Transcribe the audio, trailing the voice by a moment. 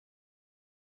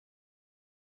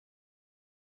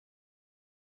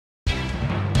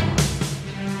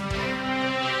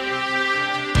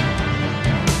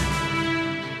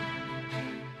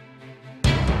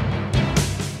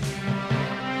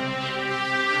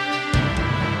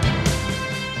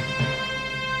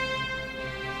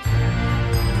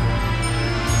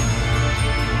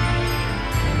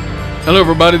Hello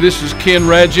everybody, this is Ken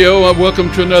Raggio. Welcome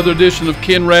to another edition of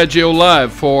Ken Raggio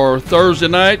Live for Thursday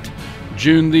night,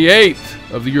 June the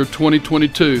 8th of the year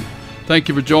 2022. Thank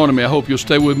you for joining me. I hope you'll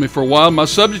stay with me for a while. My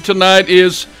subject tonight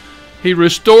is, He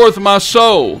Restoreth My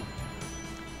Soul.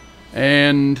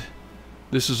 And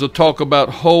this is a talk about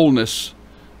wholeness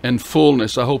and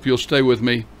fullness. I hope you'll stay with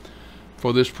me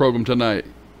for this program tonight.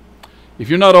 If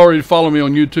you're not already following me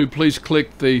on YouTube, please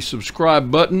click the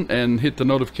subscribe button and hit the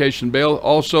notification bell.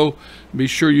 Also, be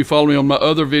sure you follow me on my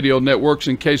other video networks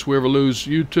in case we ever lose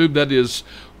YouTube. That is,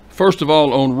 first of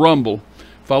all, on Rumble.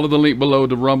 Follow the link below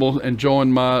to Rumble and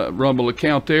join my Rumble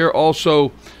account there.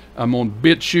 Also, I'm on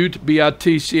BitChute,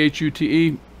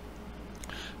 B-I-T-C-H-U-T-E.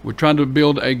 We're trying to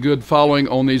build a good following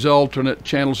on these alternate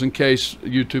channels in case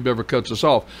YouTube ever cuts us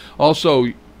off. Also,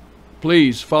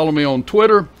 please follow me on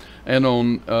Twitter and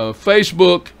on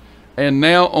Facebook, and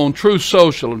now on Truth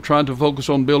Social. I'm trying to focus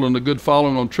on building a good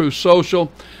following on Truth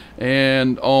Social,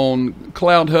 and on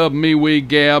CloudHub, MeWe,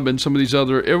 Gab, and some of these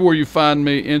other, everywhere you find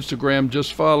me, Instagram,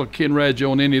 just follow Ken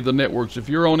Raggio on any of the networks. If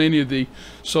you're on any of the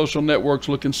social networks,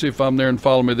 look and see if I'm there and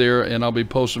follow me there, and I'll be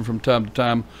posting from time to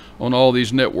time on all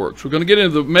these networks. We're going to get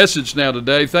into the message now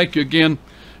today. Thank you again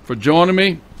for joining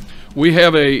me. We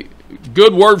have a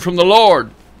good word from the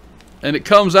Lord. And it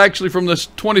comes actually from the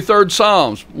 23rd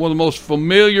Psalms, one of the most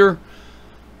familiar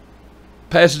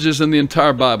passages in the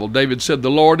entire Bible. David said, "The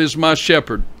Lord is my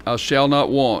shepherd, I shall not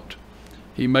want.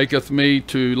 He maketh me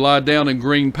to lie down in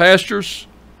green pastures.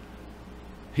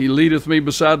 He leadeth me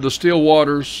beside the still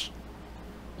waters,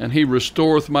 and He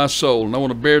restoreth my soul." And I want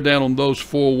to bear down on those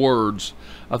four words.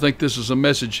 I think this is a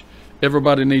message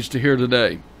everybody needs to hear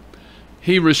today.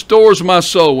 He restores my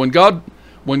soul.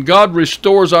 When God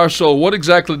restores our soul, what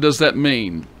exactly does that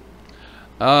mean?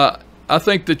 I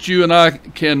think that you and I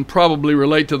can probably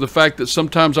relate to the fact that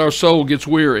sometimes our soul gets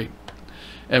weary,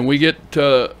 and we get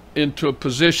into a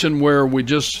position where we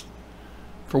just,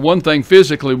 for one thing,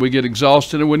 physically we get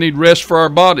exhausted and we need rest for our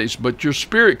bodies, but your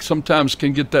spirit sometimes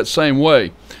can get that same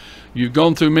way. You've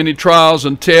gone through many trials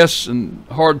and tests and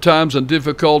hard times and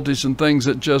difficulties and things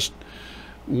that just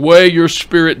weigh your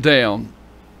spirit down.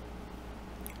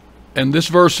 And this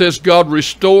verse says, God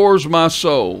restores my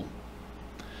soul.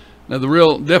 Now, the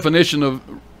real definition of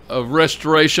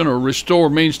restoration or restore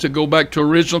means to go back to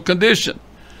original condition.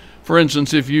 For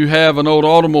instance, if you have an old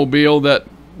automobile that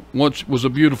once was a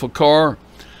beautiful car,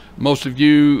 most of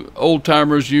you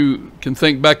old-timers, you can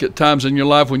think back at times in your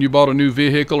life when you bought a new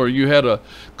vehicle or you had a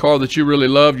car that you really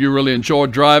loved, you really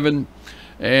enjoyed driving,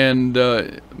 and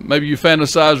maybe you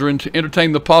fantasize or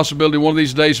entertain the possibility one of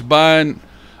these days buying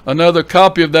another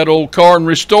copy of that old car and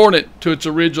restoring it to its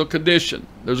original condition.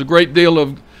 There's a great deal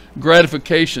of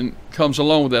gratification comes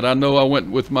along with that. I know I went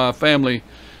with my family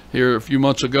here a few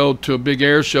months ago to a big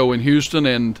air show in Houston,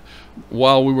 and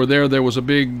while we were there, there was a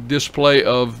big display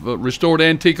of restored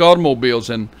antique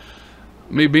automobiles. And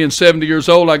me being 70 years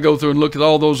old, I go through and look at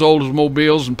all those old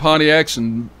automobiles and Pontiacs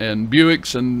and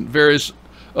Buicks and various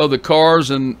other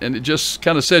cars, and it just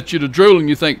kind of sets you to drool, and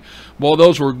you think, well,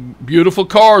 those were beautiful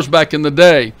cars back in the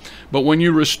day. But when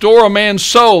you restore a man's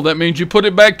soul, that means you put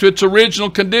it back to its original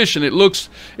condition. It looks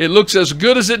as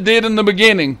good as it did in the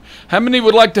beginning. How many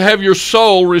would like to have your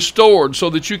soul restored so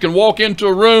that you can walk into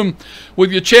a room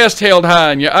with your chest held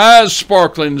high and your eyes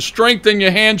sparkling and strength in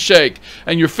your handshake,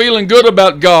 and you're feeling good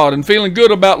about God and feeling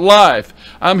good about life?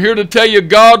 I'm here to tell you,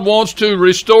 God wants to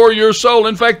restore your soul.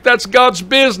 In fact, that's God's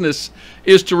business,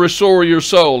 is to restore your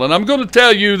soul. And I'm going to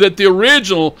tell you that the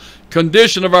original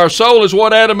condition of our soul is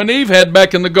what Adam and Eve had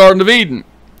back in the Garden of Eden.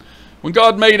 When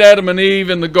God made Adam and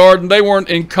Eve in the garden, they weren't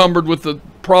encumbered with the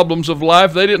problems of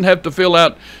life. They didn't have to fill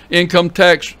out income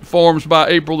tax forms by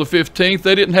April the 15th.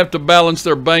 They didn't have to balance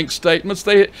their bank statements.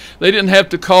 They didn't have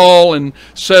to call and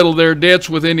settle their debts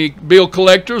with any bill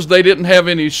collectors. They didn't have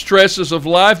any stresses of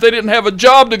life. They didn't have a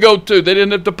job to go to. They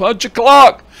didn't have to punch a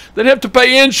clock. They didn't have to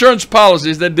pay insurance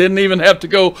policies. They didn't even have to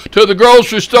go to the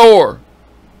grocery store.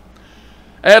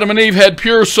 Adam and Eve had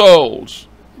pure souls.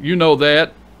 You know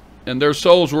that. And their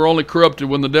souls were only corrupted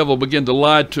when the devil began to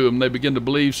lie to them. They began to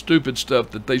believe stupid stuff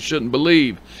that they shouldn't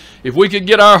believe. If we could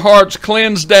get our hearts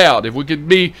cleansed out, if we could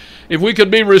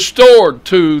be restored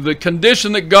to the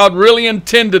condition that God really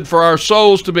intended for our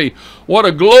souls to be, what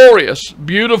a glorious,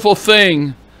 beautiful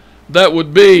thing that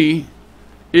would be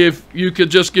if you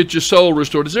could just get your soul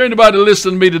restored. Is there anybody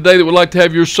listening to me today that would like to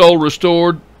have your soul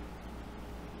restored?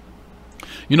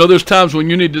 You know, there's times when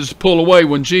you need to just pull away.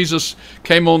 When Jesus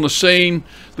came on the scene,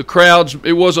 the crowds,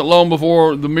 it wasn't long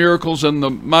before the miracles and the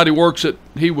mighty works that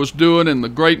he was doing and the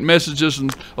great messages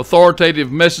and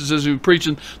authoritative messages he was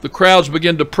preaching, the crowds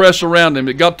began to press around him.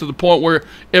 It got to the point where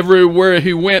everywhere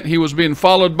he went, he was being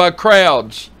followed by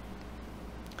crowds.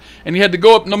 And he had to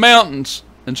go up in the mountains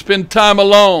and spend time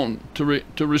alone to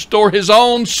restore his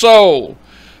own soul.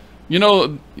 You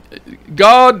know,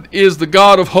 God is the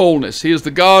God of wholeness. He is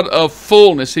the God of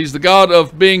fullness. He's the God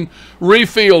of being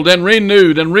refilled and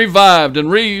renewed and revived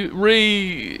and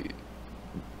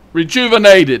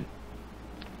rejuvenated.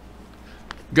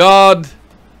 God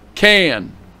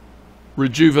can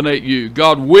rejuvenate you.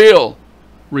 God will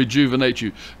rejuvenate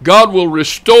you. God will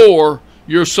restore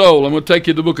your soul. I'm going to take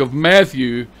you to the book of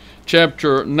Matthew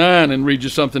chapter 9 and read you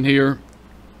something here.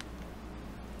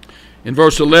 In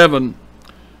verse 11,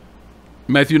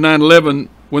 Matthew 9:11,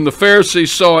 when the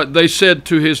Pharisees saw it, they said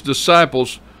to his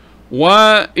disciples,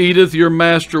 "Why eateth your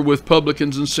master with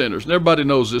publicans and sinners?" And everybody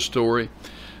knows this story.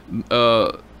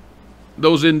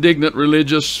 Those indignant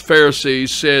religious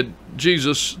Pharisees said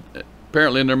Jesus,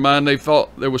 apparently in their mind, they thought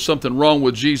there was something wrong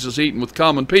with Jesus eating with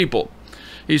common people.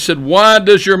 He said, "Why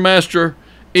does your master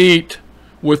eat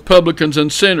with publicans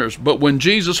and sinners?" But when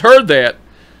Jesus heard that,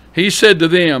 he said to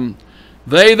them,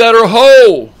 "They that are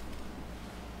whole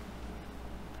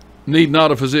need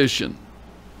not a physician,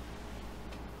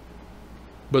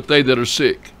 but they that are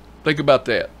sick." Think about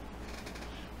that.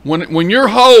 When you're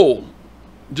whole,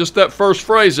 just that first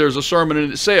phrase, there's a sermon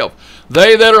in itself.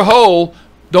 They that are whole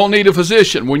don't need a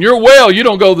physician. When you're well, you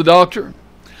don't go to the doctor.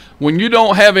 When you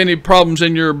don't have any problems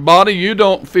in your body, you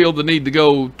don't feel the need to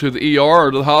go to the ER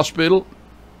or to the hospital.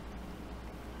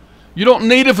 You don't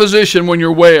need a physician when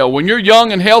you're well. When you're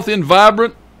young and healthy and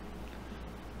vibrant,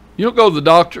 you don't go to the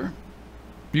doctor.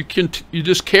 You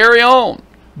just carry on.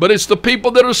 But it's the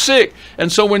people that are sick. And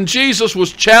so when Jesus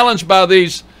was challenged by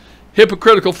these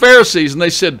hypocritical Pharisees, and they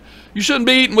said, "You shouldn't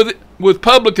be eating with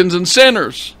publicans and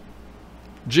sinners,"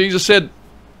 Jesus said,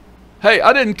 "Hey,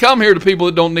 I didn't come here to people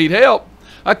that don't need help.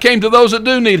 I came to those that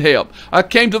do need help. I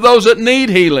came to those that need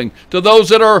healing, to those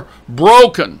that are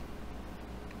broken,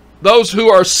 those who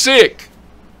are sick."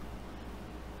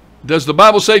 Does the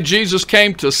Bible say Jesus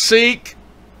came to seek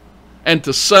and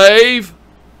to save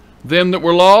them that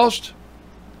were lost?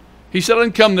 He said, "I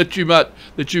didn't come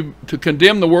to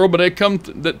condemn the world, but I come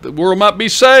that the world might be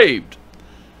saved."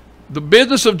 The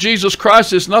business of Jesus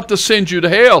Christ is not to send you to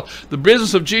hell. The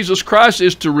business of Jesus Christ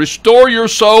is to restore your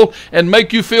soul and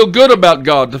make you feel good about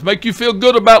God, to make you feel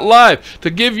good about life,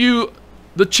 to give you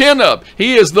the chin up.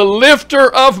 He is the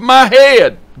lifter of my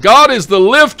head. God is the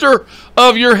lifter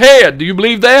of your head. Do you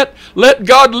believe that? Let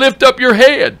God lift up your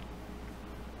head.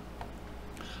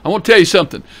 I want to tell you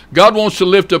something. God wants to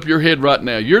lift up your head right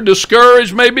now. You're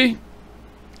discouraged maybe.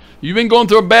 You've been going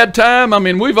through a bad time. I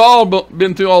mean, we've all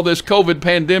been through all this COVID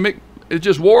pandemic. It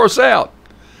just wore us out.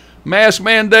 Mask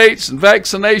mandates and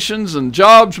vaccinations and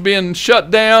jobs being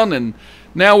shut down. And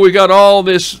now we got all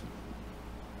this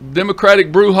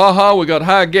Democratic brouhaha. We got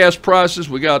high gas prices.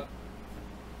 We got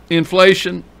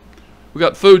inflation. We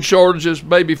got food shortages,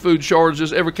 baby food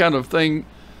shortages, every kind of thing.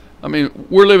 I mean,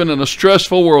 we're living in a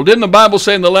stressful world. Didn't the Bible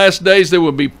say in the last days there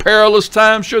would be perilous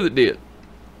times? Sure it did.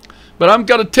 But I'm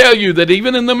going to tell you that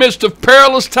even in the midst of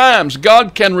perilous times,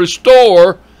 God can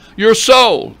restore your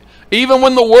soul. Even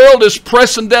when the world is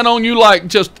pressing down on you like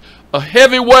just a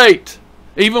heavy weight,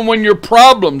 even when your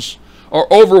problems are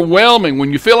overwhelming,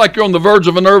 when you feel like you're on the verge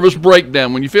of a nervous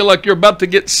breakdown, when you feel like you're about to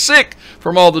get sick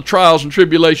from all the trials and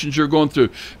tribulations you're going through,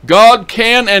 God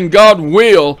can and God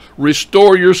will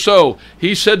restore your soul.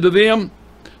 He said to them,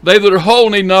 "They that are whole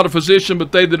need not a physician,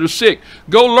 but they that are sick.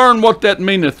 Go learn what that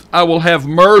meaneth. I will have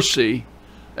mercy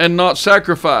and not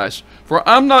sacrifice. For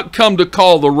I'm not come to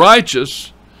call the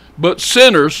righteous, but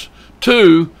sinners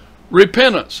to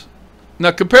repentance."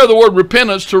 Now compare the word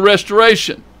repentance to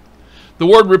restoration. The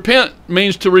word repent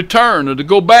means to return or to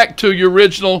go back to your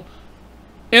original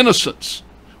innocence.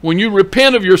 When you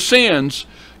repent of your sins,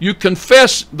 you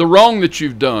confess the wrong that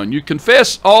you've done. You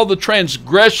confess all the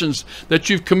transgressions that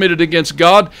you've committed against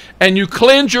God, and you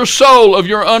cleanse your soul of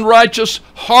your unrighteous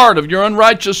heart, of your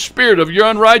unrighteous spirit, of your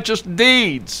unrighteous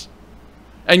deeds.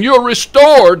 And you're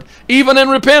restored even in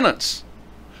repentance.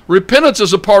 Repentance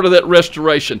is a part of that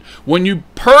restoration. When you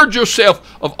purge yourself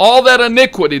of all that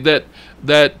iniquity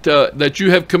that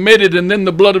you have committed, and then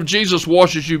the blood of Jesus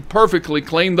washes you perfectly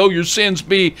clean. Though your sins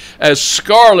be as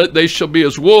scarlet, they shall be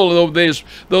as wool.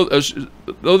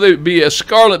 Though they be as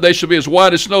scarlet, they shall be as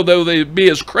white as snow. Though they be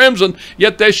as crimson,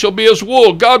 yet they shall be as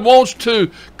wool. God wants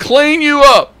to clean you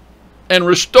up and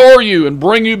restore you and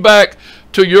bring you back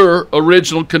to your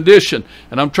original condition.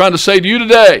 And I'm trying to say to you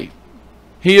today,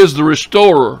 He is the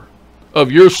restorer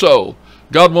of your soul.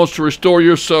 God wants to restore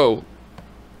your soul.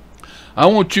 I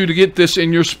want you to get this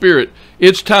in your spirit.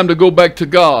 It's time to go back to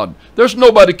God. There's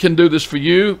nobody can do this for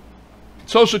you.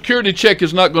 Social Security check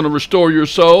is not going to restore your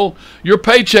soul. Your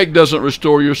paycheck doesn't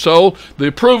restore your soul. The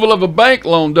approval of a bank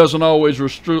loan doesn't always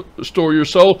restore your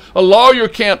soul. A lawyer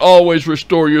can't always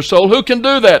restore your soul. Who can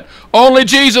do that? Only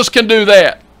Jesus can do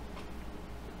that.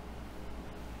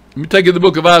 Let me take you to the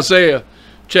book of Isaiah,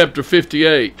 chapter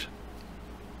 58.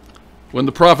 When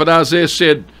the prophet Isaiah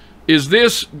said, is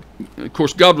this, of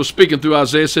course God was speaking through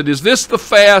Isaiah, said, is this the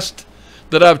fast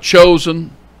that I've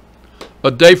chosen,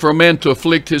 a day for a man to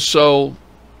afflict his soul?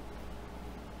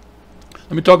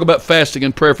 Let me talk about fasting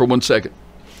and prayer for 1 second.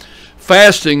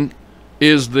 Fasting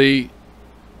is the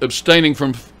abstaining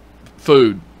from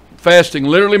food. Fasting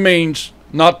literally means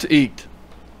not to eat.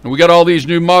 And we got all these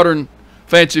new modern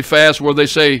fancy fasts where they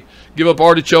say give up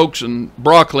artichokes and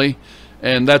broccoli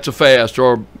and that's a fast,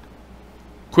 or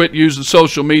quit using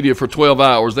social media for 12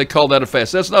 hours. They call that a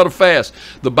fast. That's not a fast.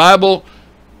 The Bible,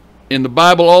 in the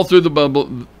Bible, all through the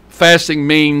Bible, fasting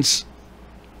means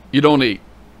you don't eat.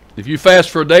 If you fast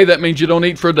for a day, that means you don't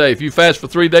eat for a day. If you fast for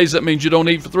 3 days, that means you don't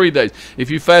eat for 3 days. If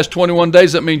you fast 21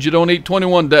 days, that means you don't eat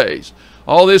 21 days.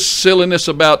 All this silliness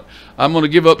about I'm going to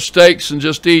give up steaks and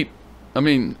just eat. I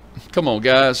mean, come on,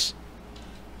 guys.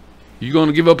 You going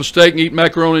to give up a steak and eat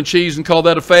macaroni and cheese and call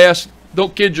that a fast?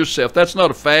 Don't kid yourself. That's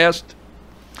not a fast.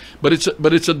 But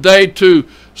it's a day to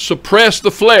suppress the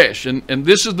flesh. And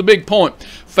this is the big point.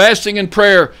 Fasting and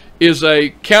prayer is a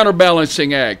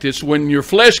counterbalancing act. It's when your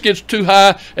flesh gets too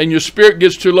high and your spirit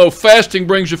gets too low. Fasting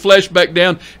brings your flesh back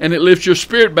down and it lifts your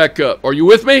spirit back up. Are you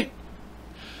with me?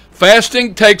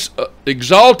 Fasting takes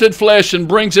exalted flesh and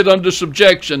brings it under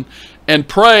subjection. And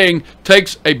praying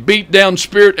takes a beat down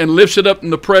spirit and lifts it up in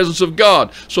the presence of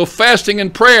God. So fasting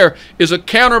and prayer is a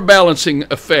counterbalancing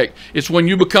effect. It's when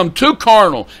you become too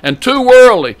carnal and too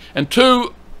worldly and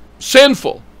too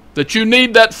sinful that you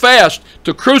need that fast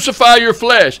to crucify your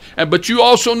flesh. But you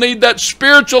also need that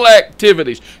spiritual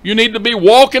activities. You need to be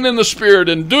walking in the Spirit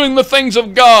and doing the things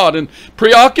of God and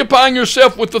preoccupying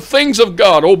yourself with the things of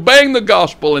God, obeying the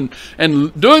gospel and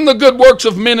doing the good works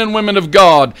of men and women of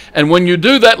God. And when you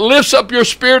do that, lifts up your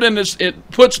spirit and it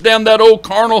puts down that old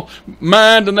carnal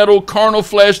mind and that old carnal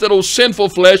flesh, that old sinful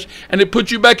flesh, and it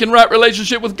puts you back in right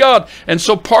relationship with God. And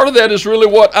so part of that is really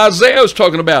what Isaiah is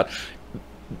talking about.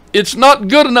 It's not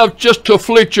good enough just to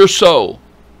afflict your soul.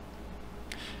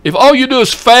 If all you do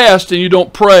is fast and you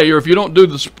don't pray, or if you don't do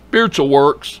the spiritual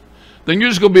works, then you're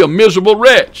just going to be a miserable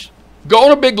wretch. Go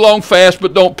on a big long fast,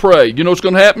 but don't pray. You know what's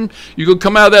going to happen? You're going to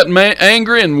come out of that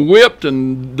angry and whipped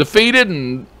and defeated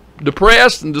and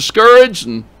depressed and discouraged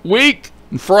and weak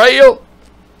and frail.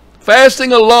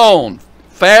 Fasting alone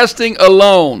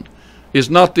is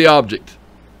not the object.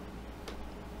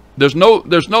 There's no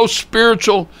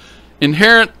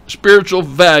inherent spiritual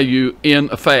value in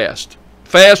a fast.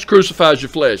 Fast crucifies your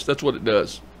flesh. That's what it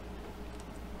does.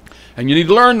 And you need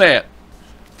to learn that.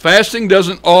 Fasting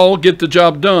doesn't all get the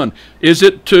job done. Is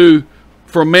it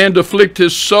for a man to afflict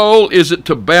his soul? Is it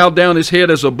to bow down his head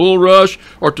as a bulrush,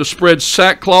 or to spread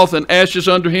sackcloth and ashes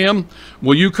under him?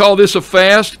 Will you call this a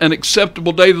fast, an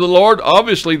acceptable day to the Lord?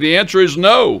 Obviously, the answer is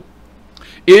no.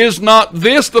 Is not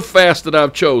this the fast that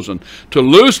I've chosen? To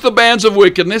loose the bands of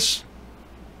wickedness.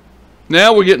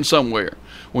 Now we're getting somewhere.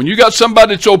 When you got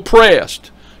somebody that's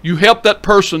oppressed, you help that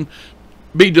person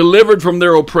be delivered from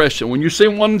their oppression. When you see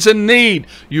one's in need,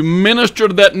 you minister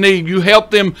to that need. You help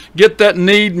them get that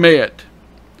need met.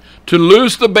 To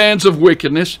loose the bands of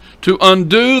wickedness, to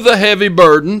undo the heavy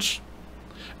burdens,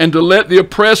 and to let the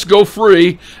oppressed go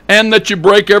free, and that you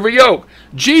break every yoke.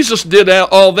 Jesus did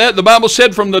all that. The Bible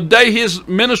said from the day his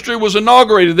ministry was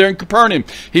inaugurated there in Capernaum,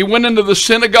 he went into the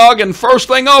synagogue, and first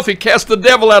thing off, he cast the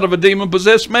devil out of a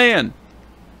demon-possessed man.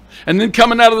 And then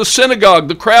coming out of the synagogue,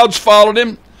 the crowds followed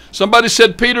him. Somebody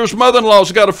said Peter's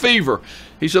mother-in-law's got a fever.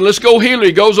 He said, let's go heal her.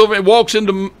 He goes over and walks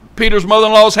into Peter's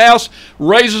mother-in-law's house,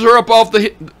 raises her up off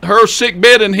her sick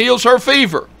bed, and heals her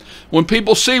fever. When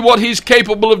people see what he's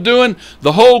capable of doing,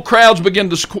 the whole crowds begin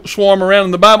to swarm around.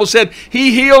 And the Bible said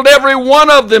he healed every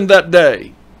one of them that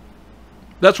day.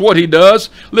 That's what he does.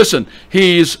 Listen,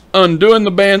 he's loosening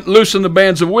the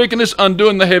bands of wickedness,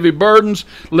 undoing the heavy burdens,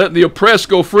 let the oppressed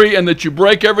go free, and that you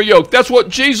break every yoke. That's what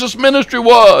Jesus' ministry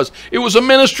was. It was a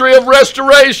ministry of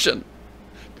restoration.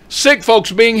 Sick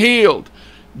folks being healed.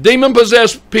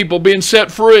 Demon-possessed people being set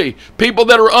free. People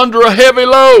that are under a heavy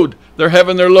load, they're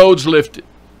having their loads lifted.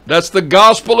 That's the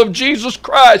gospel of Jesus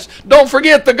Christ. Don't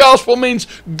forget, the gospel means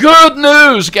good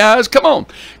news, guys. Come on.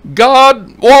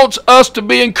 God wants us to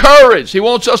be encouraged. He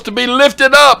wants us to be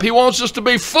lifted up. He wants us to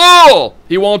be full.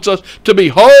 He wants us to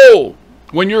be whole.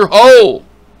 When you're whole,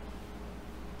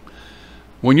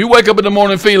 when you wake up in the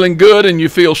morning feeling good and you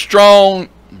feel strong,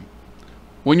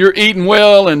 when you're eating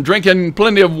well and drinking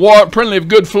plenty of water, plenty of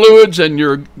good fluids, and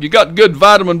you got good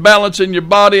vitamin balance in your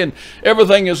body and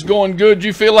everything is going good,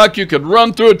 you feel like you could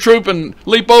run through a troop and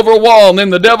leap over a wall, and then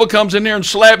the devil comes in here and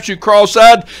slaps you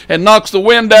cross-eyed and knocks the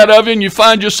wind out of you, and you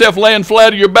find yourself laying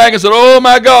flat on your back and say, oh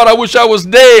my God, I wish I was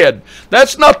dead.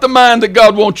 That's not the mind that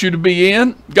God wants you to be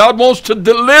in. God wants to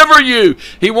deliver you.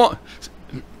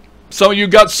 Some of you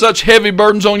got such heavy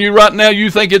burdens on you right now, you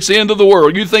think it's the end of the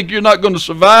world. You think you're not going to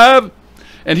survive.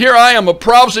 And here I am, a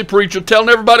prophecy preacher, telling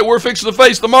everybody we're fixing to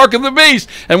face the mark of the beast,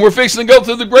 and we're fixing to go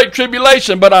through the great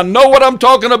tribulation. But I know what I'm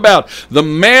talking about. The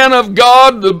man of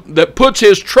God that puts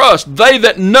his trust, they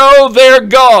that know their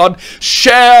God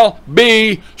shall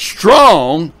be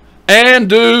strong and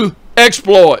do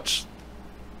exploits.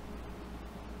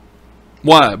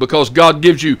 Why? Because God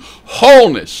gives you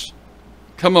wholeness.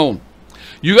 Come on.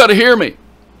 You got to hear me.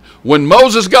 When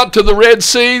Moses got to the Red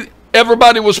Sea,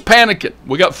 everybody was panicking.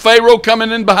 We got Pharaoh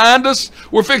coming in behind us.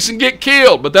 We're fixing to get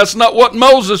killed. But that's not what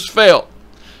Moses felt.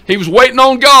 He was waiting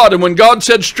on God. And when God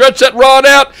said, stretch that rod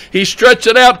out, he stretched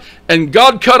it out. And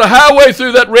God cut a highway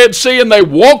through that Red Sea, and they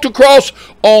walked across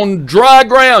on dry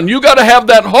ground. You got to have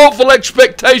that hopeful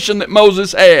expectation that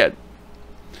Moses had.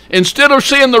 Instead of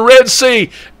seeing the Red Sea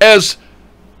as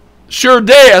sure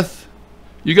death,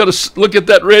 you got to look at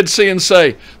that Red Sea and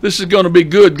say, this is going to be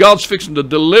good. God's fixing to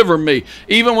deliver me.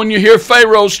 Even when you hear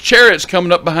Pharaoh's chariots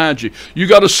coming up behind you, you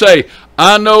got to say,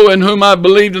 I know in whom I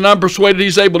believed, and I'm persuaded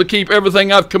he's able to keep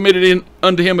everything I've committed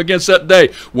unto him against that day.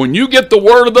 When you get the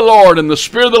word of the Lord and the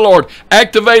Spirit of the Lord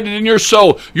activated in your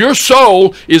soul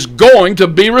is going to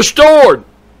be restored.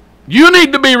 You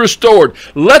need to be restored.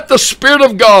 Let the Spirit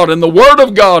of God and the Word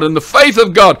of God and the faith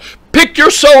of God pick your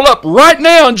soul up right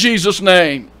now in Jesus'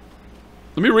 name.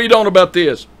 Let me read on about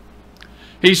this.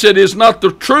 He said, is not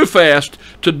the true fast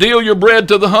to deal your bread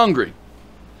to the hungry?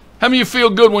 How many of you feel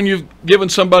good when you've given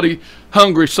somebody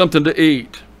hungry something to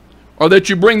eat? Or that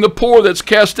you bring the poor that's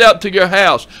cast out to your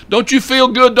house? Don't you feel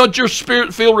good? Don't your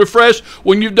spirit feel refreshed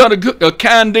when you've done a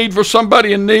kind deed for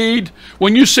somebody in need?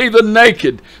 When you see the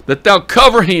naked, that thou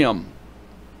cover him.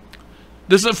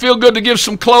 Doesn't it feel good to give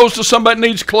some clothes to somebody that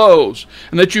needs clothes?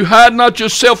 And that you hide not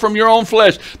yourself from your own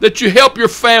flesh. That you help your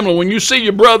family when you see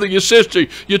your brother, your sister,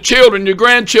 your children, your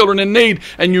grandchildren in need,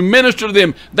 and you minister to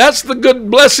them. That's the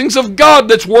good blessings of God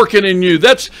that's working in you.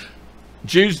 That's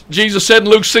Jesus said in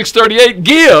Luke 6:38,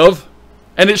 give,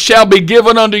 and it shall be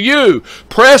given unto you.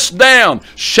 Pressed down,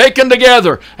 shaken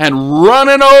together, and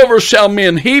running over shall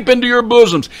men heap into your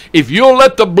bosoms. If you'll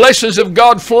let the blessings of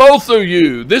God flow through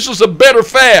you, this is a better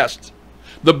fast.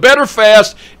 The better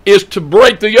fast is to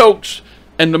break the yokes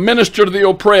and to minister to the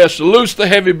oppressed, to loose the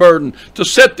heavy burden, to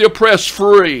set the oppressed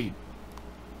free.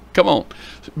 Come on.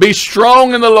 Be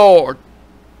strong in the Lord.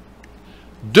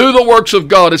 Do the works of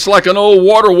God. It's like an old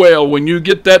water well. When you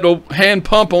get that old hand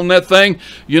pump on that thing,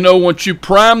 you know, once you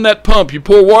prime that pump, you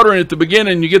pour water in at the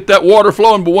beginning and you get that water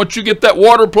flowing. But once you get that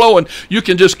water flowing, you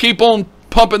can just keep on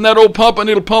pumping that old pump and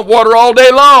it'll pump water all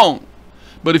day long.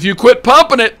 But if you quit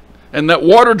pumping it, and that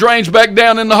water drains back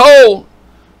down in the hole,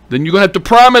 then you're going to have to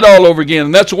prime it all over again.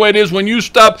 And that's the way it is when you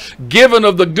stop giving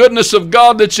of the goodness of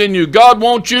God that's in you. God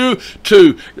wants you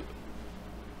to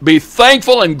be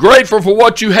thankful and grateful for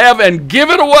what you have and give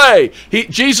it away.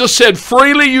 Jesus said,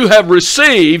 freely you have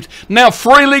received, now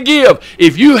freely give.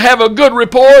 If you have a good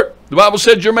report, the Bible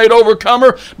said you're made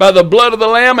overcomer by the blood of the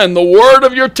Lamb and the word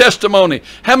of your testimony.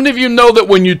 How many of you know that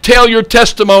when you tell your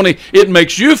testimony, it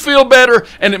makes you feel better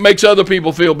and it makes other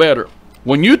people feel better?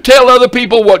 When you tell other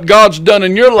people what God's done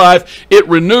in your life, it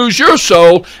renews your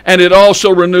soul and it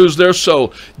also renews their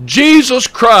soul. Jesus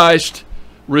Christ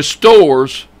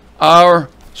restores our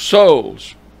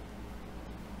souls.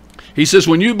 He says,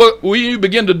 when you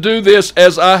begin to do this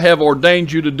as I have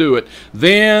ordained you to do it,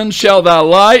 then shall thy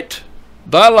light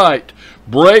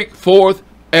break forth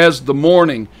as the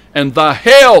morning, and thy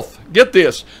health, get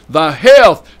this, thy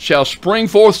health shall spring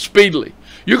forth speedily.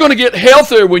 You're going to get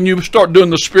healthier when you start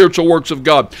doing the spiritual works of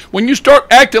God. When you start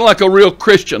acting like a real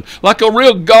Christian, like a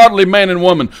real godly man and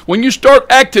woman. When you start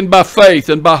acting by faith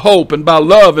and by hope and by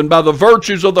love and by the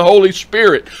virtues of the Holy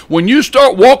Spirit. When you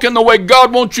start walking the way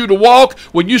God wants you to walk.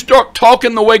 When you start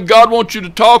talking the way God wants you to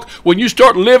talk. When you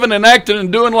start living and acting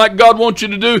and doing like God wants you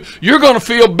to do. You're going to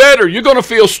feel better. You're going to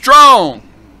feel strong.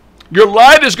 Your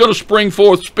light is going to spring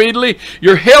forth speedily.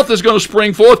 Your health is going to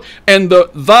spring forth. And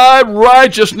thy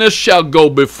righteousness shall go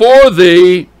before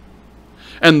thee.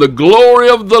 And the glory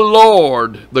of the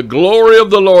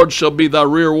Lord shall be thy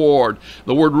rearward.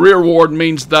 The word rearward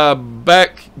means thy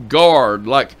back guard.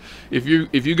 Like if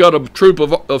you got a troop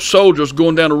of soldiers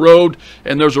going down the road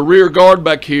and there's a rear guard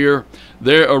back here,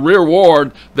 a rear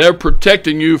ward, they're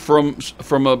protecting you from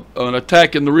an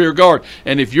attack in the rear guard.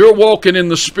 And if you're walking in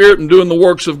the Spirit and doing the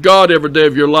works of God every day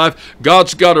of your life,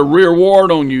 God's got a rear ward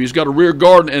on you. He's got a rear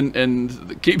guard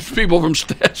and keeps people from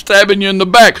stabbing you in the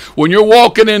back. When you're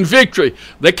walking in victory,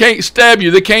 they can't stab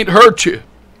you. They can't hurt you.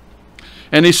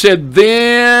 And he said,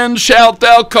 then shalt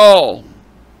thou call,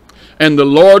 and the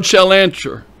Lord shall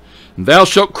answer. And thou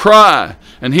shalt cry,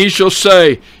 and he shall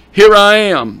say, here I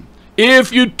am.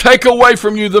 If you take away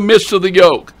from you the midst of the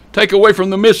yoke, take away from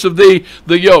the midst of thee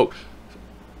the yoke.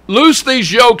 Loose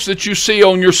these yokes that you see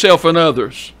on yourself and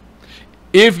others.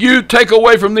 If you take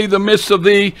away from thee the midst of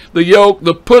thee the yoke,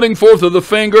 the putting forth of the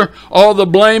finger, all the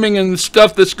blaming and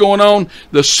stuff that's going on,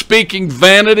 the speaking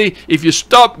vanity, if you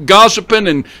stop gossiping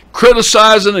and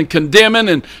criticizing and condemning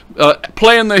and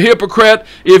playing the hypocrite,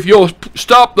 if you'll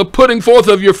stop the putting forth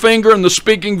of your finger and the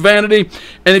speaking vanity,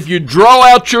 and if you draw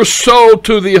out your soul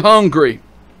to the hungry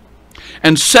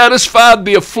and satisfy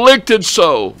the afflicted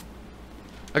soul.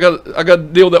 I got to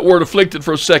deal with that word afflicted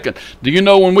for a second. Do you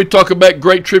know when we talk about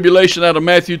great tribulation out of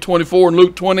Matthew 24 and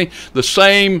Luke 20, the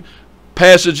same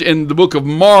passage in the book of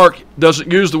Mark doesn't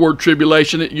use the word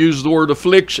tribulation, it uses the word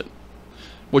affliction.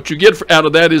 What you get out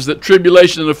of that is that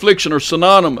tribulation and affliction are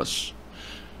synonymous.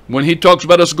 When he talks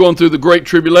about us going through the great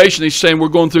tribulation, he's saying we're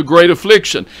going through great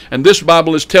affliction. And this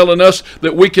Bible is telling us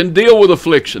that we can deal with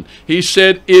affliction. He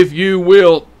said, if you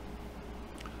will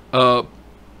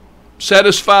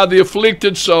satisfy the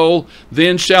afflicted soul,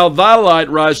 then shall thy light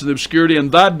rise in the obscurity,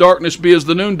 and thy darkness be as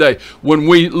the noonday. When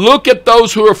we look at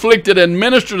those who are afflicted and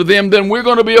minister to them, then we're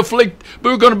going to be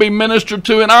we're going to be ministered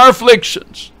to in our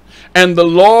afflictions. And the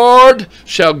Lord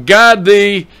shall guide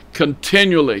thee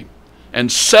continually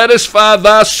and satisfy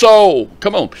thy soul.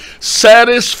 Come on.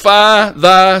 Satisfy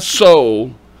thy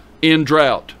soul in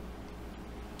drought.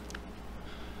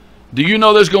 Do you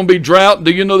know there's going to be drought?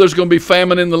 Do you know there's going to be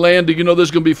famine in the land? Do you know there's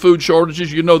going to be food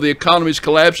shortages? You know the economy's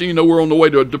collapsing. You know we're on the way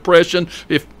to a depression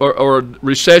or a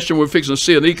recession. We're fixing to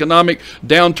see an economic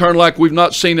downturn like we've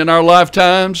not seen in our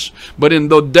lifetimes. But in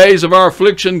the days of our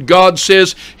affliction, God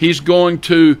says he's going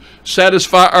to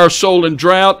satisfy our soul in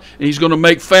drought, and he's going to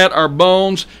make fat our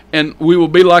bones, and we will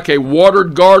be like a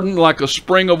watered garden, like a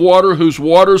spring of water whose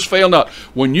waters fail not.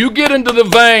 When you get into the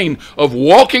vein of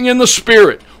walking in the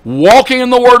Spirit, walking in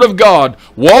the Word of God,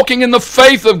 walking in the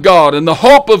faith of God and the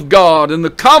hope of God and the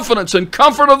confidence and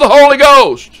comfort of the Holy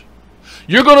Ghost,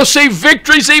 you're going to see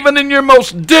victories even in your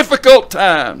most difficult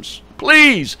times.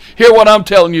 Please hear what I'm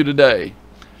telling you today.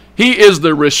 He is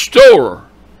the restorer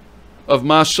of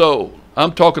my soul.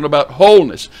 I'm talking about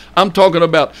wholeness. I'm talking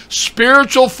about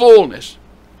spiritual fullness.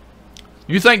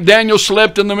 You think Daniel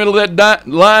slept in the middle of that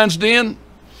lion's den?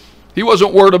 He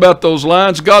wasn't worried about those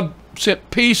lions. God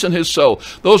sent peace in his soul.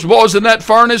 Those boys in that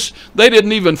furnace, they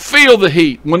didn't even feel the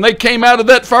heat. When they came out of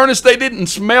that furnace, they didn't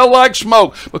smell like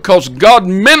smoke because God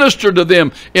ministered to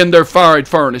them in their fiery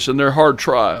furnace and their hard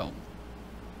trial.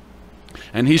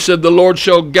 And he said, the Lord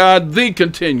shall guide thee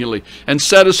continually and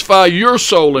satisfy your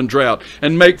soul in drought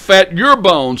and make fat your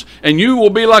bones, and you will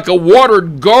be like a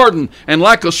watered garden and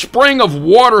like a spring of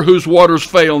water whose waters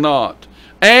fail not.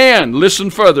 And, listen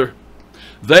further,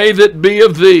 they that be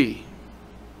of thee,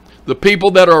 the people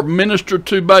that are ministered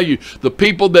to by you, the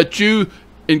people that you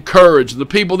encourage, the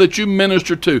people that you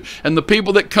minister to, and the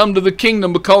people that come to the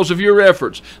kingdom because of your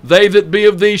efforts, they that be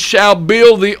of thee shall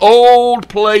build the old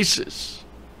places.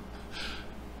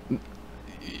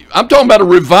 I'm talking about a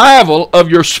revival of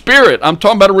your spirit. I'm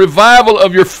talking about a revival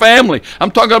of your family. I'm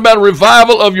talking about a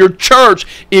revival of your church.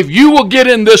 If you will get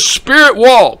in this spirit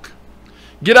walk,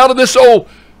 get out of this old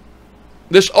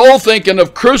thinking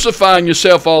of crucifying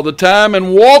yourself all the time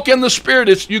and walk in the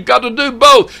Spirit. You've got to do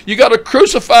both. You've got to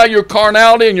crucify your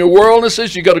carnality and your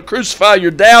worldlinesses. You've got to crucify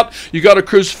your doubt. You've got to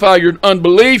crucify your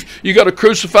unbelief. You've got to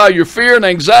crucify your fear and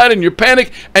anxiety and your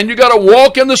panic. And you've got to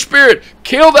walk in the Spirit.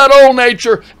 Kill that old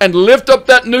nature and lift up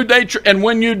that new nature. And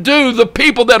when you do, the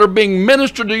people that are being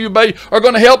ministered to you by are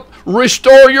going to help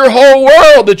restore your whole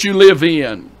world that you live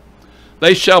in.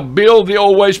 They shall build the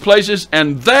old waste places,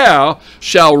 and thou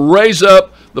shalt raise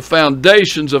up the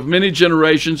foundations of many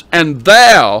generations, and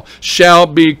thou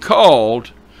shalt be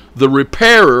called the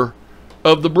repairer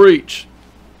of the breach.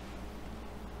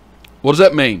 What does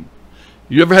that mean?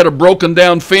 You ever had a broken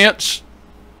down fence,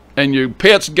 and your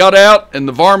pets got out, and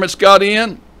the varmints got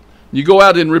in? You go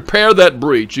out and repair that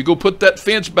breach. You go put that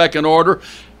fence back in order,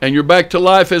 and you're back to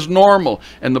life as normal.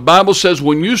 And the Bible says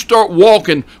when you start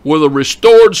walking with a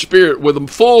restored spirit, with a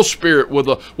full spirit, with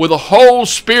a whole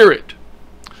spirit,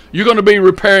 you're going to be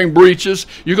repairing breaches.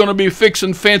 You're going to be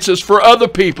fixing fences for other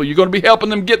people. You're going to be helping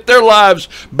them get their lives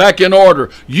back in order.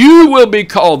 You will be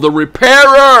called the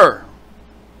repairer,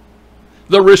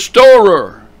 the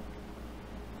restorer.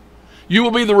 You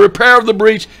will be the repairer of the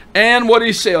breach, and what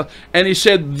he said,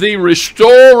 the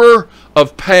restorer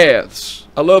of paths.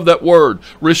 I love that word,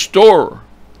 restorer.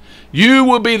 You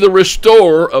will be the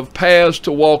restorer of paths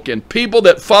to walk in. People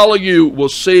that follow you will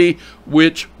see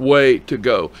which way to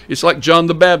go. It's like John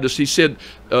the Baptist. He said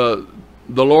the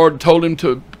Lord told him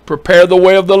to prepare the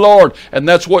way of the Lord, and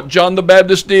that's what John the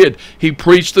Baptist did. He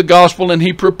preached the gospel and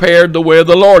he prepared the way of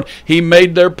the Lord. He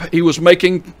was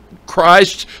making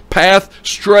Christ's path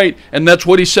straight, and that's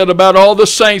what he said about all the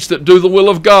saints that do the will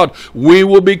of God. We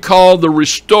will be called the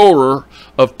restorer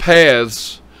of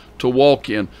paths to walk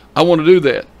in. I want to do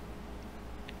that.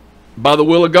 By the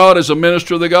will of God, as a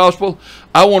minister of the gospel,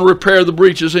 I want to repair the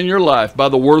breaches in your life by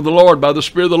the word of the Lord, by the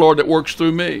Spirit of the Lord that works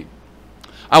through me.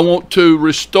 I want to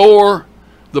restore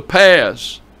the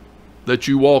paths that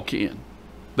you walk in.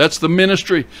 That's the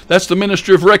ministry. That's the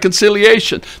ministry of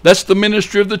reconciliation. That's the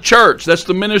ministry of the church. That's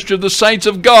the ministry of the saints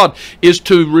of God, is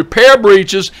to repair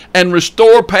breaches and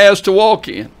restore paths to walk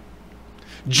in.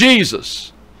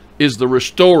 Jesus is the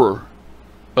restorer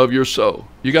of your soul.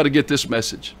 You got to get this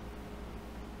message.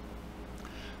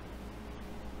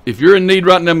 If you're in need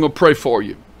right now, I'm going to pray for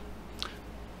you.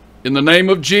 In the name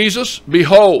of Jesus, be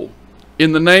whole.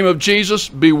 In the name of Jesus,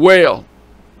 be well.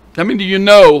 How many of you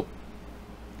know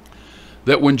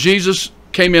that when Jesus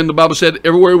came in, the Bible said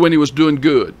everywhere when he was doing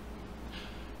good,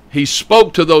 he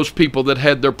spoke to those people that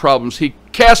had their problems. He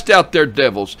cast out their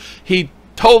devils. He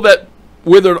told that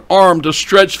withered arm to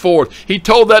stretch forth. He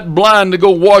told that blind to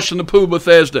go wash in the pool of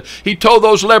Bethesda. He told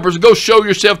those lepers, go show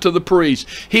yourself to the priest.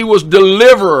 He was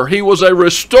deliverer. He was a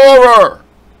restorer.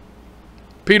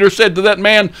 Peter said to that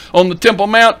man on the Temple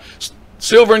Mount,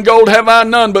 silver and gold have I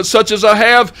none, but such as I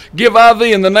have, give I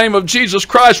thee in the name of Jesus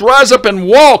Christ. Rise up and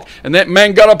walk. And that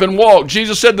man got up and walked.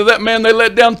 Jesus said to that man they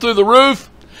let down through the roof,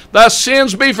 thy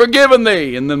sins be forgiven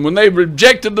thee. And then when they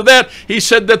rejected to that, he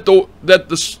said that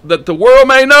the world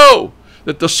may know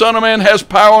that the Son of Man has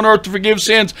power on earth to forgive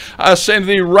sins. I say to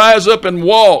thee, rise up and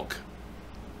walk.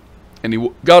 And he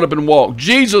got up and walked.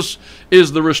 Jesus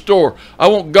is the restorer. I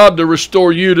want God to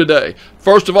restore you today.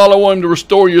 First of all, I want him to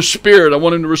restore your spirit. I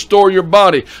want him to restore your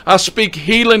body. I speak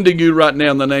healing to you right now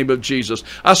in the name of Jesus.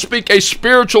 I speak a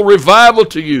spiritual revival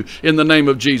to you in the name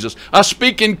of Jesus. I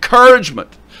speak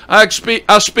encouragement. I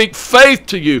speak faith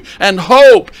to you, and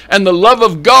hope, and the love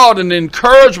of God, and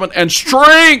encouragement and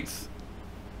strength.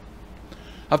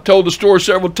 I've told the story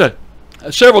several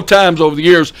times over the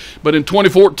years, but in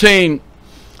 2014,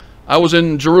 I was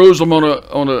in Jerusalem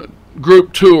on a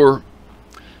group tour,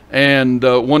 and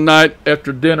one night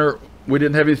after dinner, we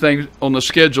didn't have anything on the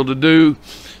schedule to do.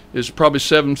 It's probably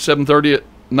 7:30 at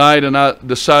night, and I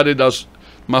decided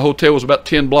my hotel was about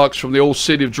 10 blocks from the old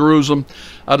city of Jerusalem.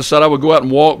 I decided I would go out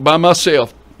and walk by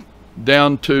myself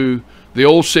down to the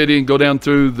old city and go down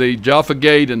through the Jaffa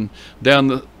Gate and down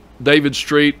the David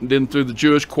Street, and then through the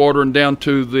Jewish Quarter and down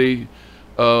to the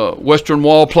Western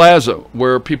Wall Plaza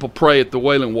where people pray at the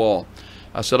Wailing Wall.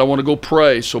 I said I want to go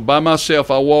pray. So by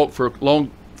myself I walked for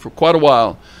quite a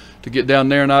while to get down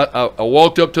there, and I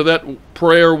walked up to that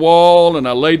prayer wall, and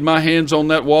I laid my hands on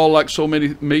that wall like so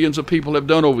many millions of people have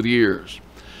done over the years.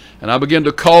 And I began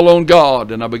to call on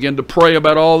God, and I began to pray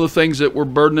about all the things that were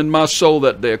burdening my soul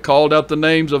that day. I called out the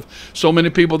names of so many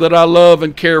people that I love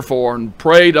and care for, and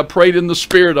prayed. I prayed in the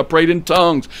Spirit. I prayed in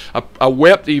tongues. I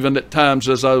wept even at times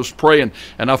as I was praying,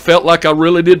 and I felt like I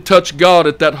really did touch God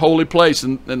at that holy place.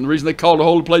 And the reason they call it a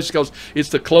holy place is because it's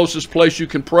the closest place you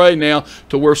can pray now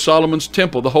to where Solomon's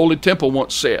temple, the holy temple,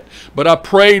 once sat. But I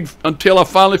prayed until I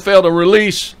finally felt a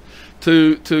release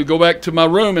to go back to my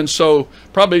room. And so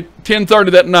probably 10:30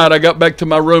 that night I got back to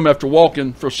my room after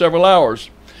walking for several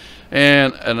hours,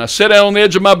 and I sat down on the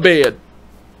edge of my bed,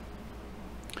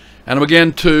 and I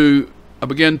began to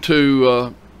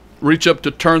reach up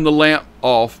to turn the lamp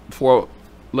off before I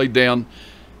laid down.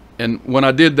 And when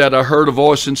I did that, I heard a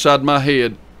voice inside my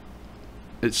head.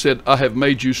 It said, I have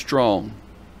made you strong.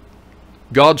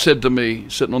 God said to me,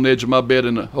 sitting on the edge of my bed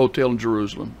in a hotel in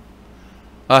Jerusalem,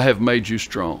 I have made you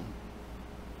strong.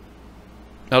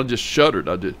 I just shuddered.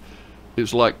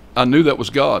 It's like I knew that was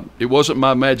God. It wasn't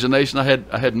my imagination.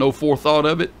 I had no forethought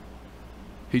of it.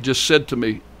 He just said to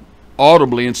me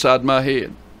audibly inside my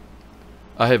head,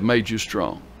 I have made you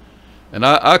strong. And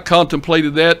I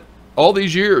contemplated that all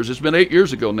these years. It's been 8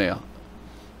 years ago now.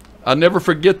 I never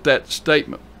forget that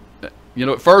statement. You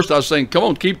know, at first I was saying, come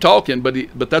on, keep talking,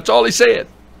 but that's all he said.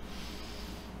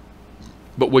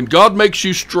 But when God makes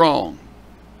you strong,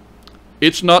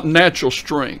 it's not natural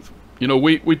strength. You know,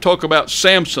 we talk about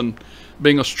Samson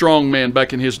being a strong man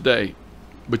back in his day.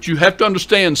 But you have to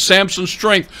understand, Samson's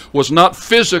strength was not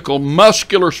physical,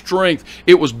 muscular strength.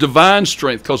 It was divine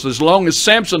strength, because as long as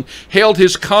Samson held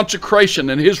his consecration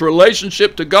and his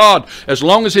relationship to God, as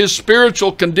long as his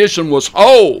spiritual condition was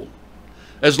whole,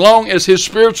 as long as his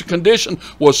spiritual condition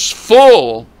was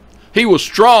full, he was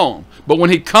strong. But when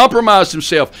he compromised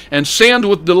himself and sinned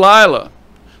with Delilah,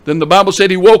 then the Bible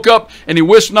said he woke up and he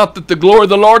wist not that the glory of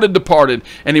the Lord had departed.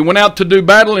 And he went out to do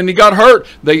battle and he got hurt.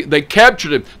 They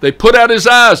captured him. They put out his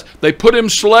eyes. They put him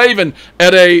slaving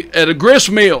at a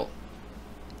grist mill.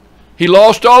 He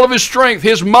lost all of his strength.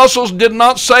 His muscles did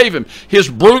not save him. His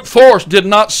brute force did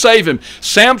not save him.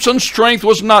 Samson's strength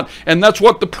was not. And that's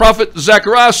what the prophet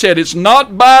Zechariah said. It's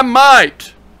not by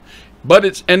might,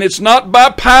 it's not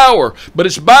by power, but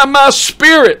it's by my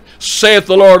spirit, saith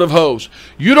the Lord of hosts.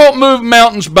 You don't move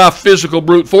mountains by physical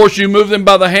brute force. You move them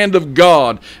by the hand of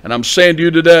God. And I'm saying to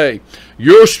you today,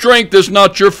 your strength is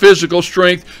not your physical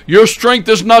strength. Your strength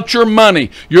is not your money.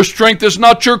 Your strength is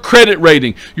not your credit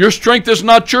rating. Your strength is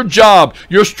not your job.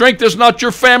 Your strength is not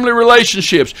your family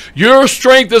relationships. Your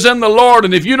strength is in the Lord.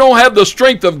 And if you don't have the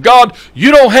strength of God,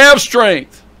 you don't have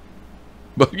strength.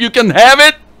 But you can have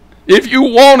it if you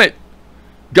want it.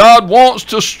 God wants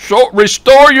to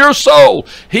restore your soul.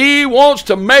 He wants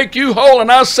to make you whole.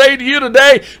 And I say to you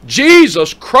today,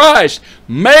 Jesus Christ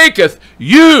maketh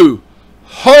you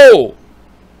whole.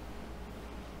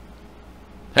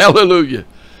 Hallelujah.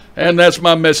 And that's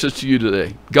my message to you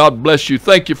today. God bless you.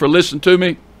 Thank you for listening to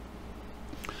me.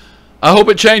 I hope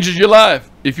it changes your life.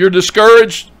 If you're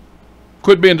discouraged,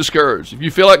 quit being discouraged. If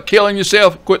you feel like killing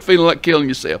yourself, quit feeling like killing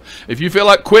yourself. If you feel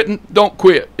like quitting, don't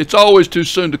quit. It's always too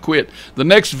soon to quit. The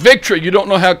next victory, you don't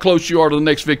know how close you are to the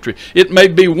next victory. It may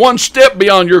be one step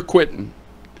beyond your quitting.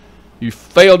 You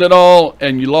failed it all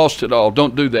and you lost it all.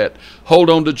 Don't do that. Hold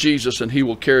on to Jesus and he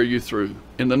will carry you through.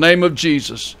 In the name of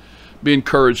Jesus, be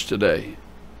encouraged today.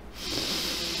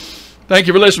 Thank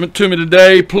you for listening to me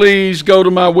today. Please go to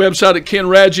my website at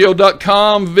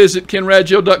KenRaggio.com. Visit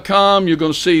KenRaggio.com. You're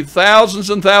going to see thousands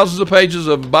and thousands of pages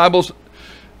of Bible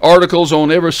articles on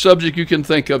every subject you can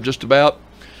think of, just about.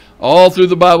 All through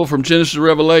the Bible from Genesis to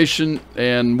Revelation.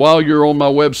 And while you're on my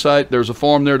website, there's a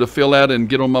form there to fill out and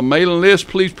get on my mailing list.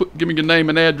 Please give me your name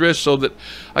and address so that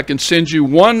I can send you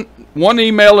one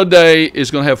email a day. Is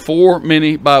going to have 4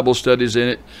 mini Bible studies in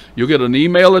it. You'll get an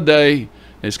email a day.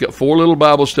 It's got 4 little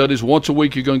Bible studies. Once a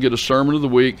week, you're going to get a sermon of the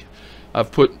week.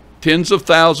 I've put tens of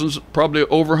thousands, probably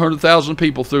over 100,000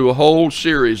 people through a whole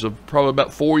series of probably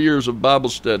about 4 years of Bible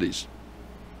studies.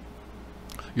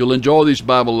 You'll enjoy these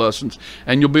Bible lessons,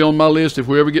 and you'll be on my list. If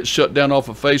we ever get shut down off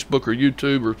of Facebook or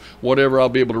YouTube or whatever, I'll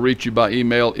be able to reach you by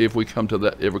email if we come to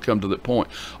that point.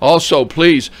 Also,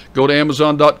 please go to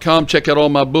Amazon.com. Check out all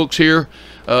my books here.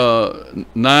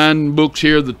 9 books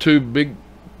here. The 2 big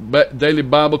daily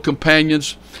Bible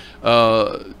companions,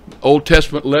 Old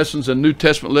Testament lessons and New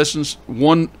Testament lessons.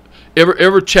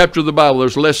 Every chapter of the Bible,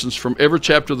 there's lessons from every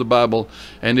chapter of the Bible,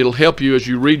 and it'll help you as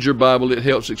you read your Bible. It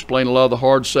helps explain a lot of the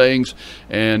hard sayings,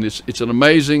 and it's an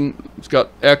amazing, it's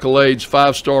got accolades,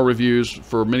 5-star reviews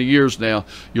for many years now.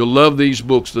 You'll love these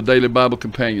books, the Daily Bible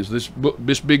Companions.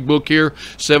 This big book here,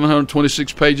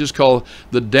 726 pages, called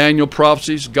The Daniel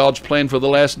Prophecies, God's Plan for the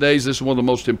Last Days. This is one of the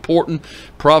most important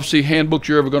prophecy handbooks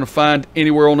you're ever going to find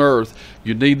anywhere on earth.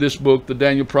 You need this book, The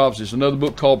Daniel Prophecies. Another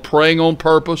book called Praying on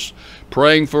Purpose,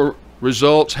 Praying for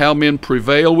Results, How Men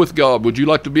Prevail with God. Would you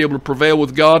like to be able to prevail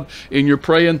with God in your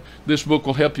praying? This book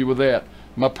will help you with that.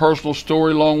 My personal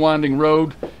story, Long Winding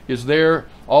Road, is there.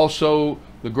 Also,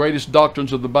 The Greatest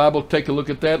Doctrines of the Bible. Take a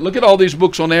look at that. Look at all these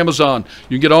books on Amazon.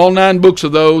 You can get all 9 books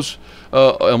of those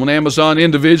on Amazon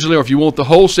individually, or if you want the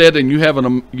whole set and you have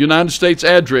a United States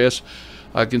address,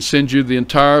 I can send you the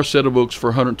entire set of books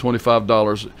for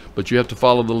 $125, but you have to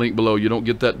follow the link below. You don't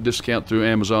get that discount through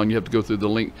Amazon. You have to go through the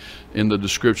link in the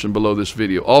description below this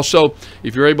video. Also,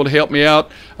 if you're able to help me out,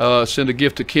 send a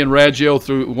gift to Ken Raggio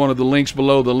through one of the links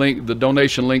below. The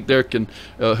donation link there can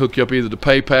hook you up either to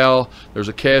PayPal. There's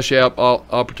a Cash App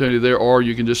opportunity there, or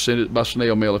you can just send it by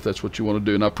snail mail if that's what you want to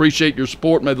do. And I appreciate your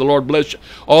support. May the Lord bless you,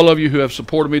 all of you who have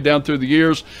supported me down through the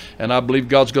years, and I believe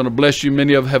God's going to bless you.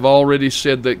 Many of have already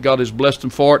said that God has blessed them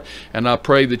for it, and I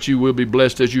pray that you will be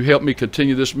blessed as you help me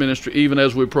continue this ministry even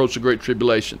as we approach the Great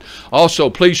Tribulation. Also,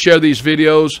 please share these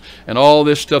videos and all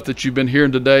this stuff that you've been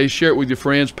hearing today. Share it with your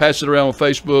friends. Pass it around on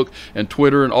Facebook and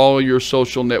Twitter and all your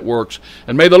social networks.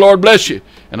 And may the Lord bless you.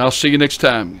 And I'll see you next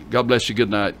time. God bless you. Good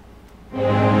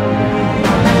night.